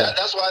 Yeah.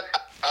 That's why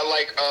I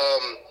like,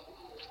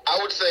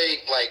 I would say,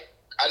 like,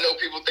 I know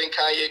people think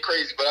Kanye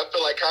crazy, but I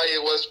feel like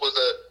Kanye West was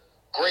a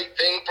great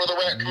thing for the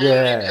rap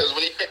community because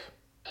when he,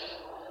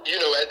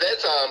 you know, at that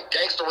time,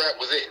 gangster rap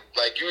was it.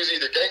 Like, you was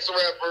either gangster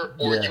rapper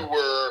or you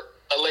were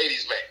a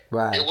ladies' man.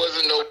 Right. It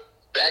wasn't no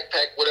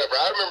backpack, whatever.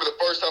 I remember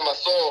the first time I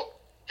saw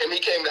him,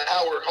 he came to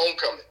Howard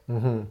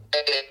Homecoming.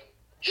 And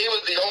he was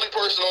the only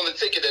person on the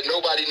ticket that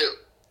nobody knew.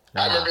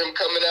 I remember him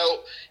coming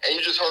out, and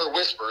you just heard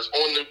whispers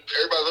on the.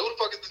 Everybody was like, "Who the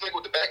fuck is this nigga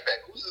with the backpack?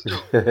 Who's this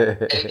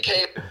dude?" And he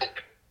came,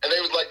 and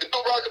they was like, "The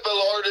new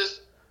Rockefeller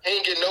artist, he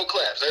ain't getting no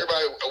claps."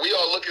 Everybody, we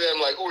all looked at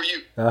him like, "Who are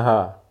you?"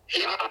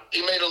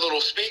 He made a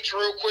little speech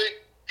real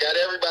quick, got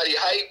everybody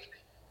hyped,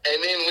 and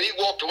then when he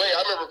walked away,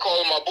 I remember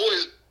calling my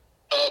boys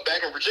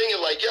back in Virginia,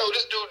 like, yo,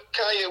 this dude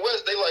Kanye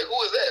West. They like, who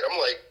is that? I'm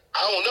like,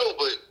 I don't know,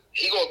 but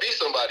he gonna be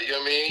somebody. You know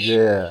what I mean?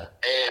 Yeah.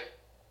 And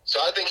so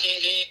I think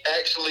he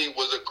actually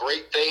was a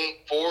great thing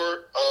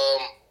for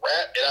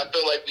rap, and I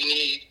feel like we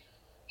need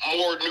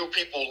more new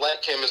people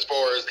like him as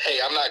far as, hey,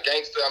 I'm not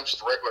gangster, I'm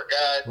just a regular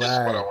guy. This is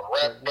what I want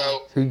to rap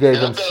about. He gave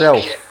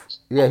himself.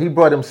 He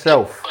brought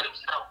himself.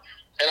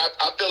 And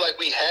I feel like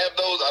we have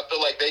those. I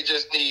feel like they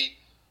just need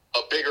a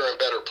bigger and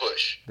better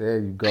push. There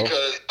you go.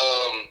 Because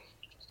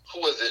who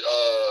was it?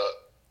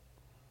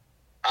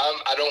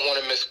 I don't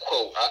want to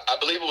misquote. I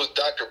believe it was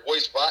Dr.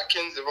 Boyce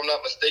Watkins, if I'm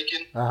not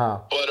mistaken.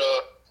 But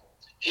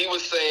he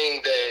was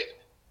saying that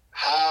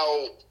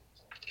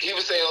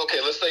okay,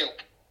 let's say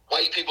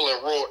white people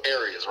in rural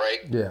areas, right?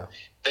 Yeah.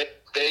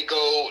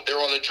 They're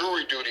on the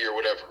jury duty or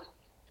whatever,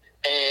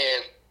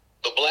 and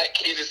the black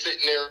kid is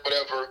sitting there,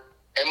 whatever.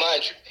 And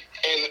mind you,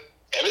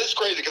 and this is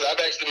crazy because I've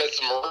actually met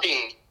some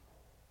Marines.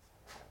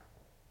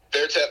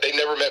 They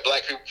never met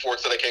black people before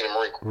until they came to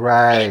Marine Corps.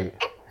 Right.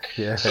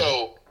 Yeah.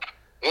 So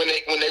when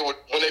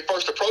they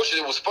first approached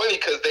it was funny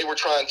because they were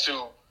trying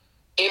to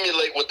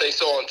emulate what they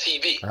saw on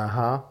TV.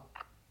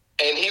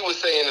 And he was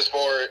saying, as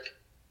far as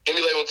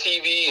emulate on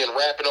TV and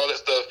rap and all that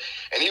stuff,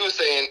 and he was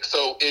saying,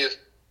 so if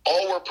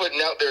all we're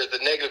putting out there is the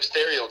negative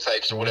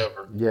stereotypes or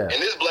whatever,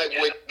 and this black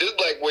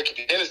boy can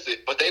be innocent,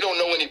 but they don't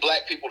know any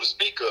black people to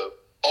speak of.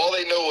 All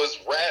they know is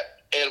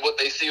rap and what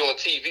they see on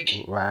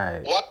TV.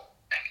 Right. Why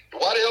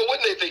the hell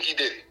wouldn't they think he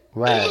did it?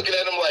 Right. They looking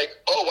at him like,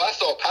 oh, I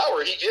saw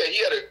Power. He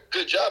had a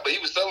good job, but he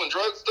was selling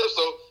drugs and stuff.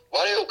 So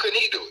why the hell couldn't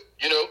he do it?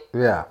 You know?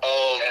 Yeah.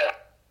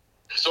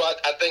 So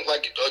I think,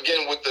 like,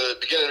 again, with the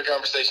beginning of the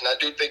conversation, I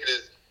do think it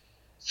is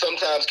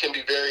sometimes can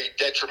be very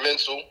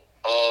detrimental.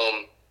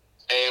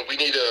 And we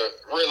need to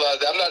realize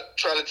that I'm not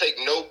trying to take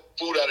no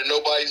food out of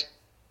nobody's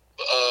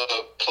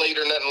plate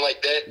or nothing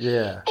like that.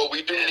 Yeah. But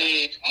we do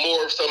need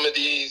more of some of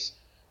these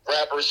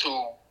rappers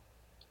who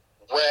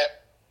rap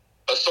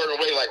a certain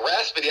way. Like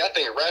Rhapsody, I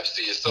think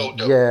Rhapsody is so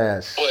dope.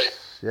 Yes. But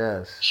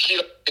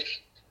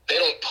they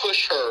don't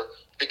push her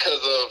because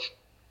of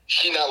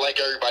she not like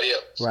everybody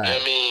else. Right. You know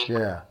what I mean?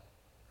 Yeah.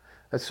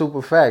 That's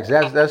super facts.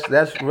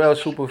 That's real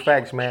super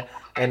facts, man.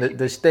 And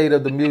the state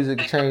of the music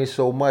changed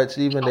so much.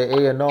 Even the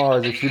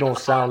A&Rs, if you don't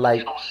sound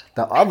like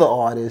the other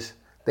artists,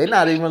 they're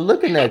not even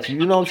looking at you.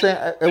 You know what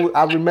I'm saying?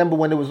 I remember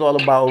when it was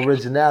all about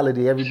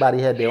originality.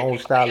 Everybody had their own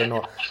style and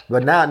all.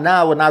 But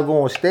now when I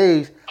go on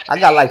stage, I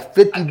got like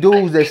 50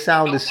 dudes that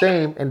sound the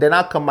same, and then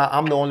I come out,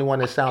 I'm the only one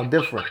that sound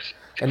different.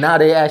 And now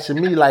they asking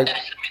me like,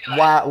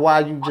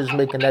 why you just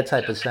making that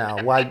type of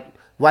sound?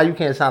 Why you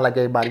can't sound like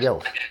everybody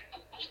else?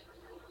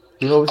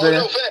 You know what I'm saying?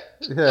 No,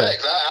 facts. Yeah.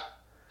 Facts.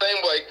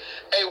 Same like,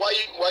 hey, why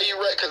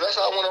you rap? Because that's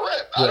how I want to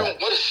rap. I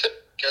don't want to shit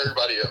like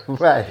everybody else.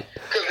 Right.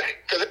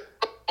 Because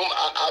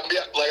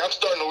I'm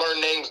starting to learn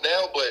names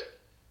now, but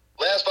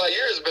last 5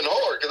 years has been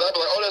hard because I'd be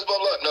like, oh, that's blah,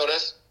 blah. No,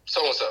 that's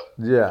so-and-so.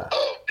 Yeah.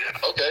 Oh,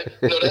 okay.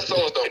 No, that's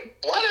so-and-so.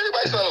 Why did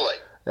everybody sound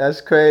alike?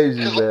 That's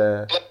crazy,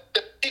 man.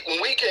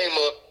 When we came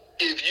up,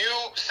 if you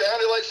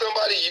sounded like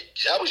somebody,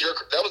 that was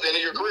the end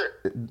of your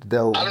career.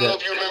 I don't know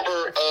if you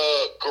remember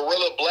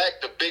Gorilla Black,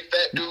 the big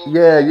fat dude.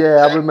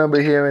 Yeah, I remember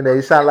hearing that.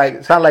 He sound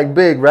like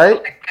Big,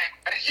 right?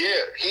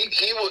 Yeah,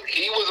 he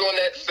was on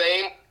that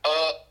same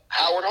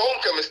Howard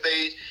Homecoming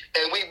stage,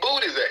 and we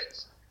booed his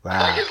ass.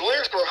 Wow. Like, his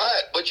lyrics were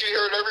hot, but you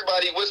heard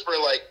everybody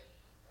whispering like,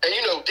 and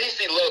you know,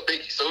 DC loved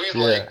Biggie, so he's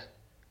like,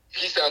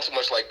 he sounds too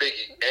much like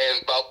Biggie.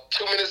 And about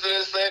 2 minutes in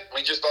his set,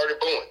 we just started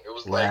booing. It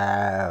was like,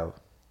 wow.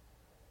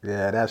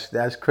 Yeah,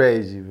 that's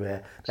crazy,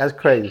 man. That's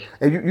crazy.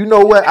 And you know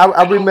what?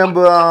 I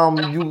remember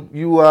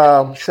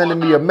you sending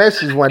me a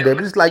message one day.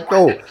 It's like,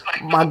 oh,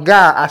 my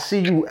God, I see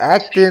you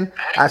acting.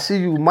 I see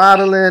you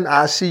modeling.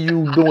 I see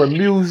you doing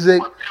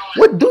music.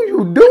 What do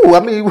you do?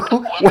 I mean,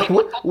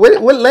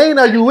 what lane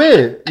are you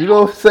in? You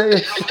know what I'm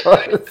saying?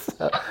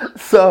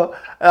 So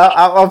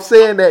I'm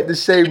saying that to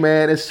say,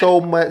 man, there's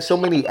so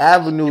many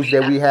avenues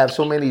that we have,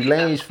 so many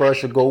lanes for us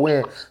to go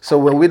in. So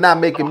when we're not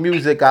making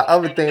music, our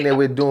other thing that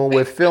we're doing,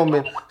 we're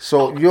filming.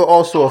 So you're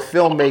also a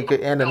filmmaker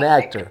and an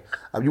actor.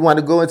 You want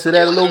to go into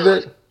that a little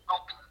bit?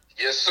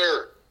 Yes,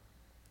 sir.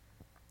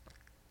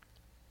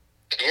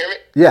 Can you hear me?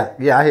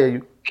 Yeah, I hear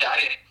you.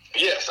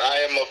 Yes, I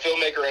am a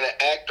filmmaker and an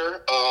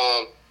actor.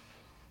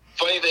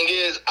 Funny thing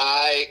is,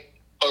 I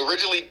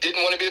originally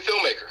didn't want to be a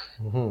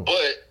filmmaker,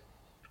 but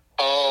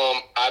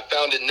I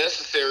found it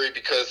necessary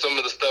because some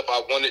of the stuff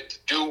I wanted to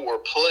do or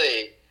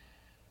play,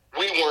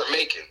 we weren't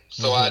making.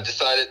 So I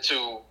decided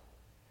to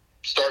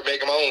start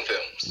making my own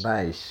films.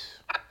 Nice.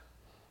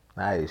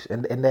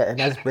 And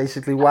that's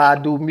basically why I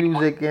do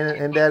music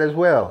and that as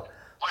well.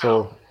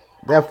 So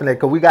definitely,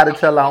 because we got to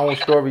tell our own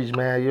stories,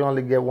 man. You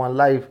only get one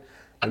life,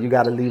 and you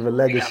got to leave a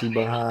legacy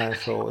behind.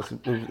 So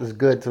it's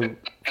good to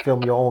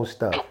film your own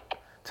stuff,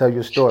 tell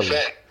your story.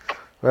 Fact.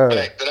 Right.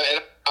 Fact.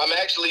 And I'm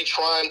actually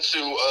trying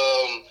to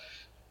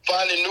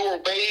finding newer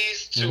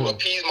ways to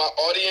appease my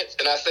audience,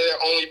 and I say that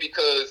only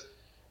because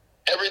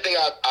everything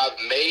I've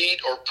made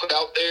or put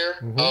out there,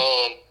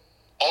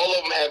 all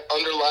of them have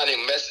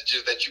underlining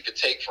messages that you could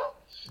take from.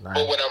 Nice.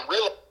 But what I'm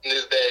realizing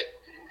is that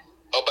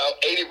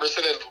about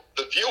 80% of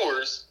the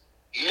viewers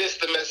miss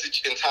the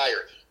message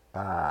entirely.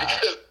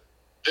 Because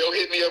they'll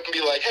hit me up and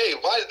be like, hey,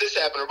 why did this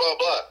happen, or blah,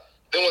 blah.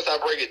 Then once I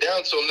break it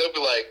down to them, they'll be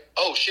like,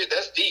 oh, shit,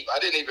 that's deep. I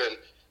didn't even...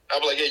 I'll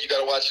be like, yeah, you got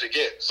to watch it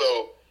again.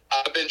 So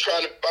I've been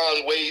trying to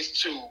find ways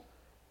to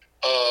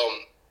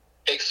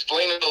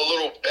explain it a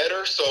little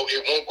better so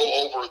it won't go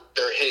over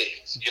their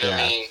heads. You know what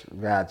I mean?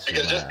 Gotcha,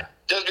 because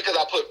just because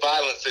I put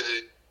violence in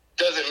it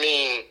doesn't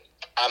mean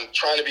I'm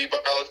trying to be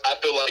violent. I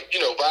feel like,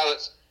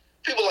 violence,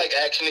 people like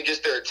action, it gets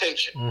their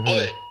attention. Mm-hmm.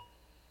 But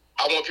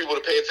I want people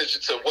to pay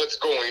attention to what's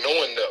going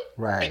on, though.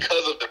 Right.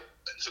 Because of the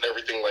violence and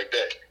everything like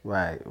that.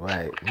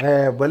 Right.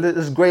 Man, but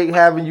it's great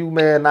having you,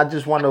 man. I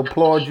just want to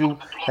applaud you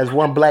as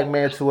one black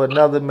man to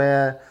another,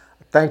 man.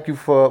 Thank you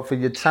for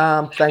your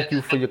time. Thank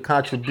you for your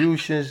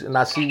contributions. And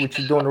I see what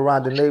you're doing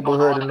around the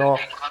neighborhood and all,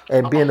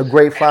 and being a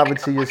great father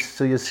to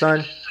your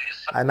son.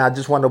 And I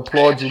just want to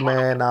applaud you,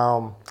 man.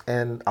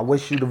 And I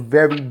wish you the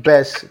very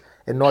best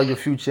in all your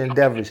future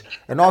endeavors.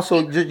 And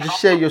also, just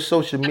share your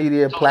social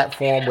media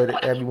platform with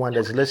everyone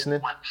that's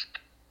listening.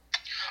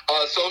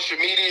 Social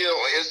media,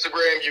 on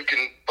Instagram, you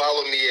can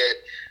follow me at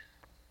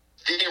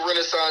The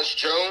Renaissance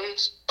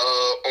Jones.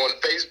 On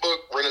Facebook,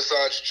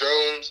 Renaissance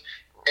Jones.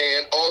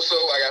 And also,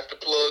 I have to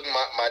plug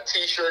my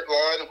T-shirt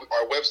line.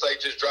 Our website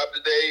just dropped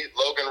today,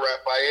 Logan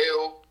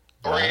Raphael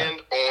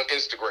brand on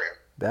Instagram.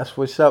 That's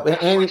what's up.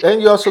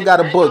 And you also got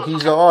a book.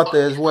 He's an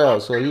author as well,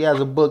 so he has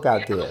a book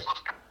out there.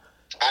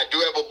 I do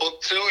have a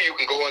book, too. You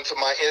can go into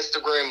my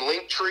Instagram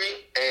link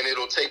tree, and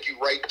it'll take you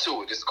right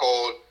to it. It's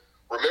called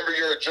Remember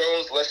You're a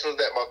Jones, Lessons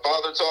That My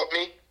Father Taught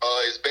Me.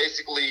 It's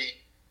basically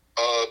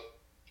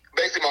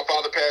my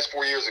father passed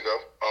 4 years ago.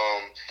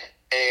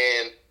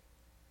 And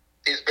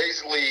it's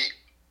basically...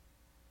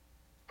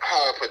 how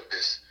I put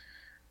this.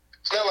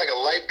 It's not like a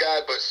life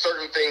guide, but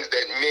certain things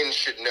that men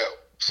should know.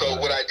 So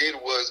what I did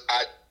was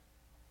I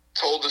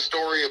told the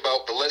story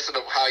about the lesson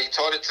of how he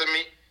taught it to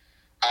me.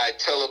 I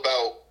tell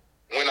about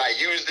when I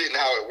used it and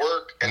how it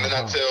worked, and then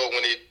I tell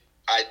when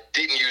I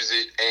didn't use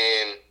it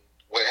and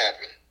what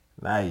happened.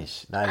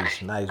 Nice.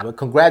 Well,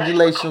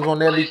 congratulations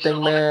on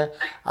everything, man.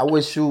 I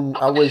wish you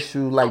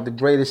like the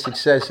greatest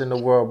success in the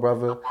world,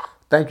 brother.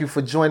 Thank you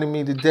for joining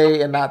me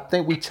today, and I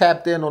think we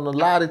tapped in on a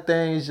lot of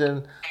things,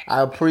 and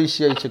I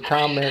appreciate your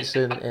comments,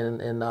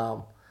 and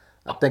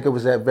I think it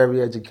was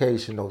very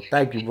educational.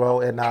 Thank you,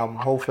 bro, and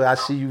hopefully I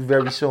see you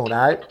very soon,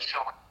 all right?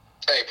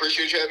 Hey,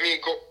 appreciate you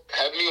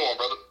having me on,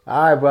 brother.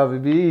 All right, brother,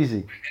 be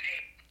easy.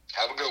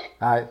 Have a good one.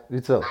 All right,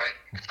 you too.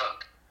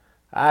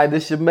 All right,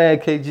 this your man,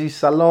 KG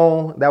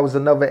Salon. That was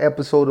another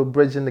episode of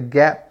Bridging the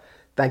Gap.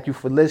 Thank you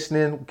for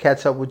listening.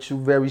 Catch up with you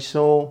very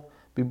soon.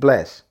 Be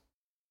blessed.